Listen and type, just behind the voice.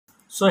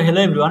So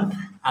hello everyone.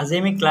 আজি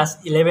আমি class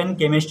 11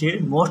 কেমিষ্ট্ৰিৰ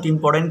most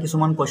important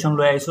কিছুমান কোৱেশ্চন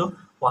লৈ আইছো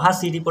পঢ়া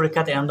সিটি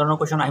পৰীক্ষাত এনে ধৰণৰ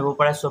কোৱেশ্চন আহিব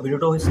পাৰে সো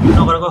ভিডিওটো স্কিপ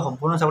নকৰাকৈ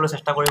সম্পূৰ্ণ চাবলৈ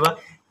চেষ্টা কৰিবা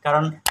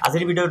কাৰণ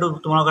আজিৰ ভিডিওটো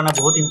তোমাৰ কাৰণে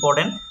বহুত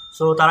ইম্পৰ্টেন্ট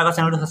সো তাৰ আগত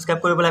চেনেলটো সাবস্ক্ৰাইব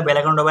কৰি পেলাই বেল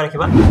আইকন দবাই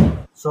ৰাখিবা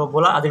সো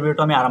বলা আজিৰ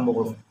ভিডিওটো আমি আৰম্ভ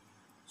কৰো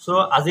সো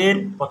আজিৰ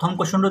প্ৰথম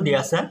কোৱেশ্চনটো দিয়া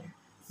আছে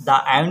the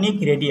ionic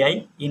radii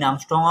in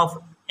Armstrong of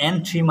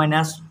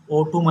N3-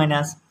 O2-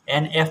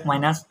 NF-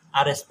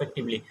 are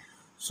respectively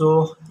so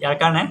ইয়াৰ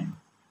কাৰণে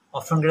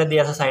অপচন কেইটা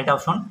দিয়া আছে চাৰিটা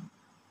অপচন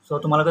সো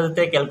তোমালোকে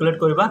যেতে ক্যালকুলেট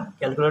কৰিবা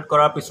ক্যালকুলেট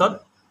কৰাৰ পিছত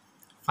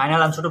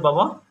ফাইনাল আনসাৰটো পাব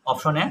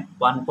option A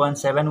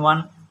 1.71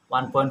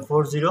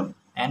 1.40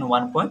 and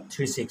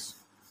 1.36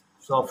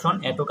 so option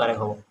এ টো কারেক্ট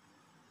হ'ব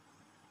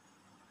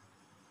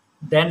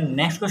then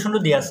next question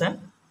to দিয়া আছে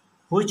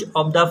which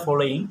of the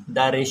following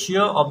the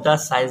ratio of the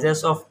sizes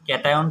of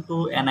cation to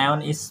anion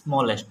is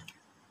smallest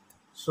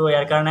so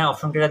ইয়াৰ কাৰণে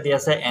অপচন কেইটা দিয়া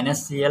আছে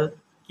NaCl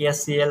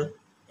KCl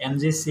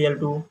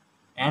MgCl2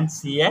 and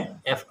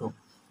CaF2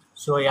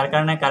 so ইয়াৰ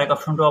কাৰণে correct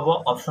অপচনটো হ'ব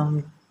option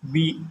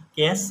B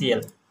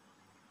KCl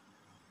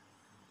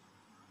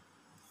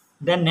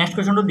then next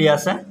question to দিয়া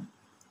আছে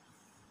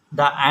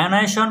the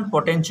ionization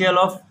potential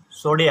of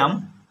sodium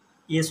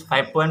is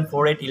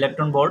 5.48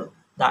 electron volt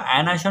the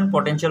ionization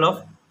potential of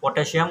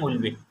potassium will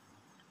be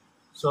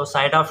so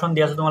side option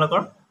দিয়া আছে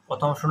তোমালোকৰ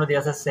প্ৰথম অপচনটো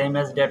দিয়া আছে same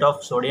as that of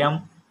sodium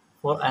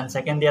and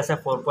second দিয়া আছে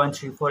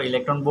 4.34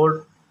 electron volt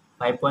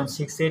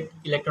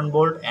 5.68 electron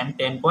volt and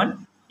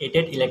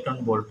 10.88 electron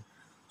volt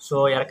so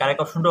year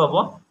correct অপচনটো হ'ব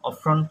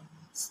option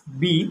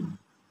B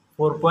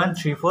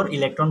 4.34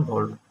 electron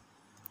volt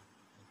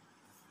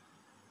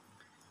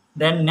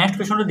then next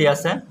question to দিয়া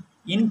আছে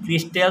in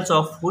crystals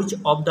of which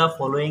of the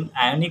following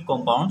ionic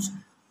compounds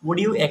would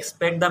you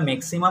expect the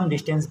maximum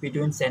distance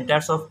between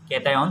centers of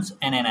cations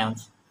and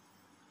anions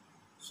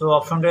so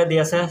option কেইটা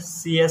দিয়া আছে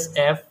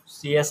CSF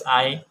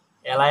CSI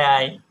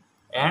LII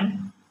and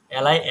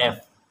LIF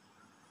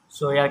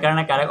so ইয়াৰ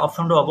কাৰণে correct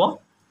অপচনটো হ'ব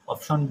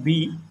option B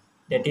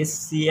that is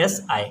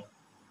CSI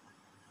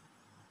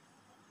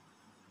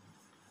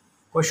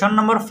question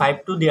number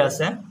 5 to দিয়া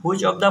আছে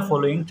which of the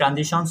following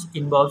transitions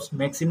involves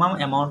maximum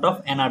amount of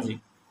energy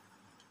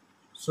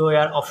so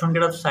year option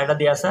কেইটা চাইটা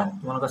দিয়া আছে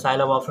তোমালোকে চাই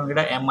লবা অপচন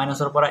কেইটা m-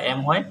 ৰ পৰা m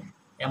হয়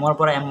m ৰ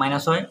পৰা m-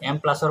 হয় m+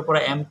 ৰ পৰা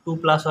m2+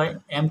 হয়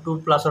m2+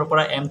 ৰ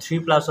পৰা m3+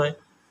 হয়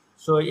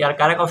so ইয়াৰ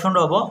কাৰেক্ট অপচনটো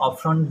হ'ব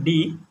অপচন ডি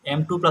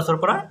m2+ ৰ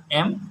পৰা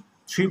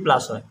m3+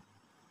 হয়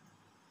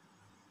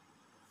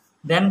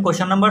then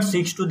question number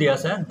 6 to দিয়া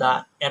আছে the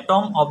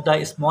atom of the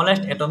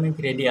smallest atomic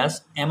radius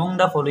among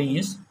the following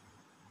is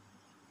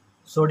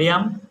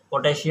sodium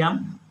potassium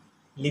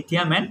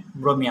lithium and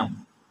bromine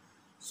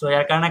so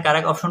ইয়াৰ কাৰণে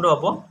কারেক্ট অপচনটো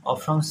হ'ব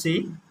option C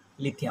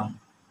lithium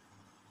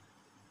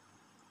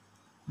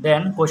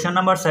then question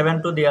number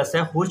 7 to দিয়া আছে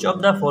which of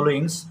the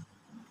followings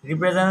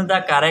represents the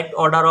correct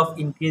order of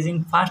increasing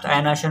fast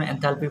ionization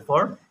enthalpy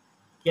for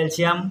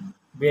calcium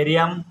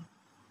barium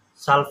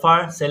sulfur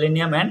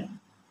selenium and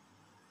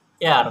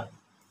air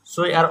so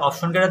year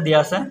option কেইটা দিয়া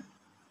আছে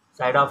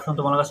side option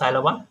তোমালোকে চাই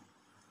লবা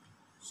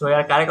so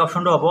ইয়াৰ correct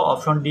অপচনটো হ'ব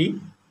option D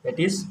that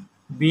is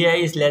Bi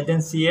is less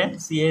than Ca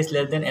Ca is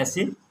less than Ac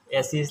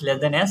Ac is less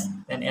than S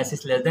then S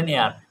is less than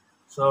Ar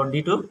so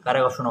D to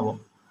correct option হ'ব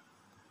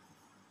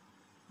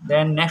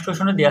then next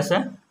question to দিয়া আছে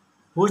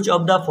which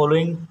of the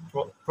following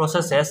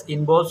processes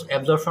involves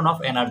absorption of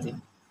energy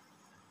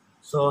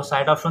so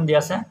side option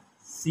দিয়া আছে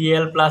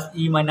Cl plus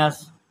E minus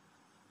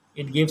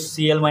it gives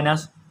Cl minus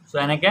so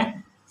এনেকে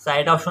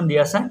side option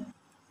দিয়া আছে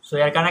so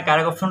ইয়াৰ কাৰণে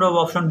correct option হ'ব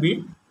option B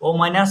O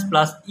minus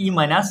plus E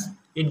minus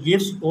it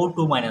gives O2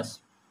 minus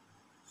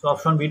so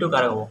option B to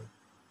correct হ'ব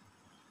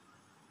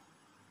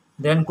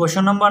then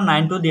question number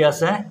 9 to দিয়া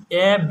আছে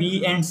A B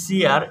and C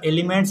are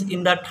elements in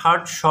the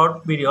third short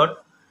period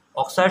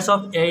oxides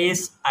of A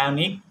is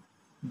ionic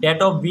that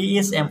of B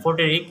is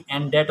amphoteric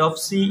and that of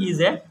C is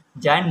a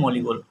giant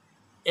molecule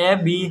A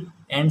B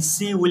and C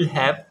will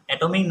have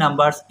atomic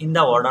numbers in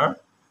the order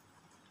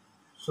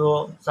so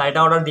side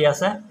order দিয়া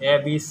আছে A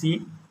B C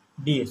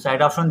D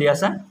side option দিয়া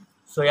আছে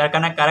so ইয়াৰ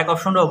কাৰণে correct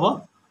option হ'ব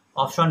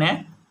option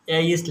A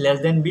is less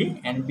than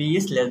B and B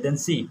is less than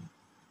C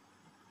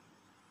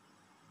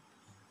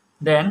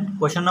then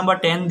question number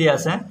 10 দিয়া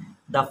আছে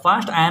the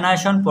fast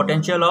ionization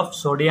potential of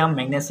sodium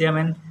magnesium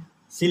and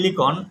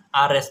silicon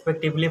are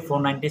respectively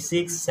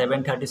 496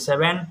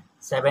 737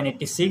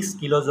 786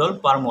 kilojoule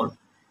per mole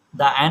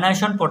the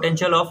ionization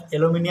potential of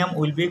aluminum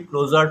will be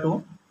closer to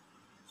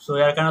so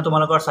ইয়াৰ কাৰণে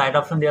তোমালোকৰ side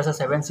option দিয়া আছে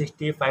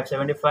 760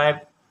 575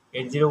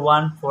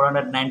 801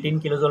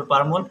 419 kilojoule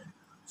per mole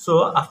so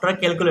after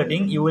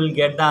calculating you will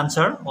get the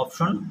answer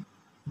option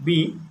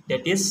B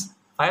that is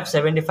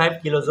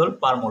 575 kilojoule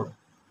per mole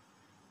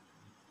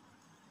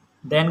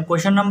then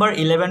question number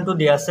 11 to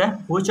দিয়া আছে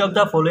which of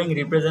the following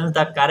represents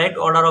the correct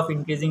order of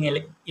increasing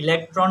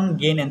electron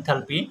gain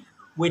enthalpy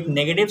with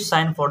negative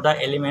sign for the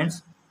elements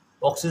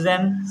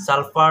oxygen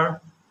sulfur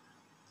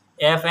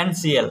F and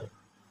Cl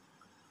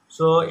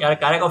so year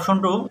correct option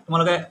to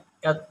তোমালোকে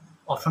ইয়াত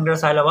option কেইটা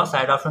চাই লবা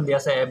side option দিয়া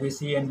আছে A B C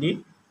and D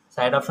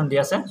side option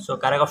দিয়া আছে so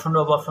correct option to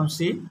option C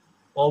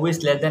O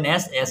is less than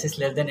S is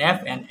less than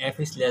F, and F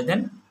is less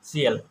than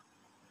Cl.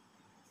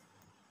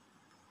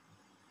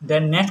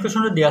 Then next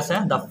question to the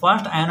the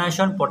first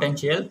ionization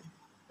potential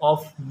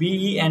of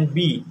Be and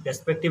B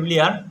respectively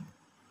are.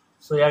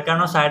 So ইয়াৰ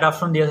কাৰণে side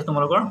option দিয়া আছে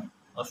তোমালোকৰ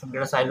option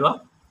কেইটা চাই লোৱা.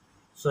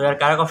 So year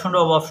correct option to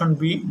option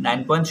B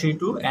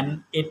 9.32 and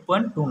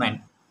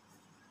 8.29.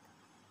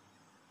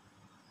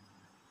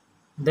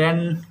 Then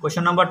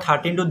question number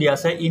 13 to দিয়া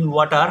আছে in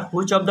water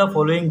which of the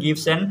following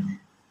gives an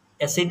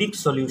acidic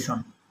solution.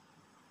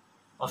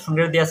 Option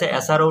কেইটা দিয়া আছে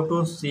SrO2,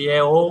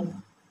 CaO,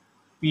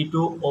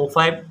 P2O5,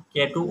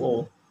 K2O.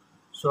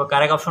 So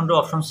correct option to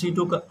option C2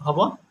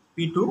 hobo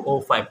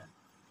P2O5.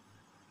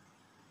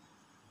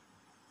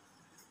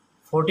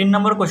 14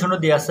 number question to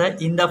diya ase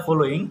in the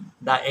following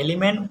the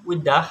element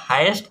with the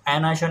highest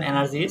ionization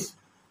energy is.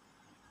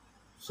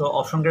 So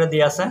option keta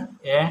diya ase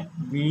A,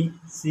 B,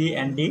 C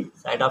and D.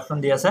 Side option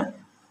diya ase.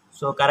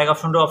 So correct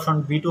option to option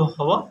B2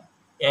 hobo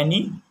Ne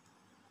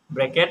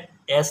bracket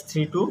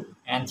S32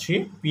 and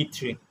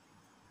 3P3.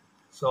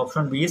 So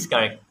option B is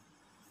correct.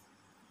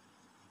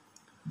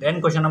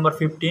 Then question number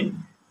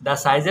 15. The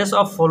sizes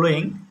of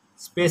following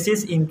species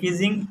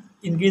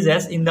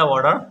increases in the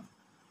order.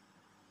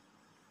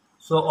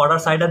 So order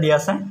side diya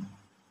ase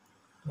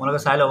tomoloke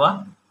sai loba.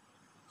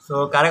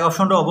 So correct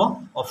option to hobo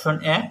option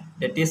A,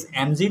 that is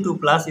Mg2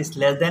 plus is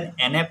less than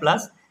Na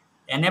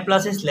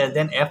plus is less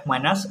than F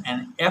minus,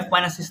 and F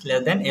minus is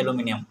less than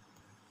aluminum.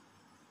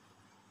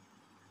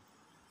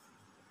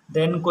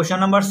 Then question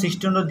number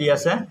 16 to diya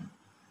ase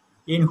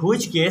in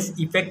which case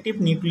effective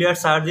nuclear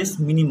charge is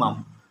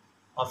minimum.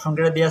 Option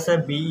keta diya ase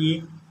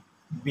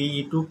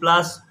Be2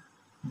 plus,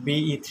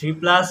 Be3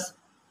 plus,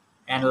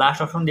 and last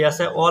option diya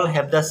ase all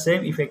have the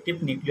same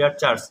effective nuclear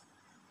charge.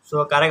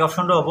 So correct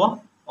option to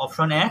hobo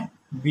option A,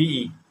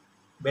 Be.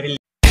 Very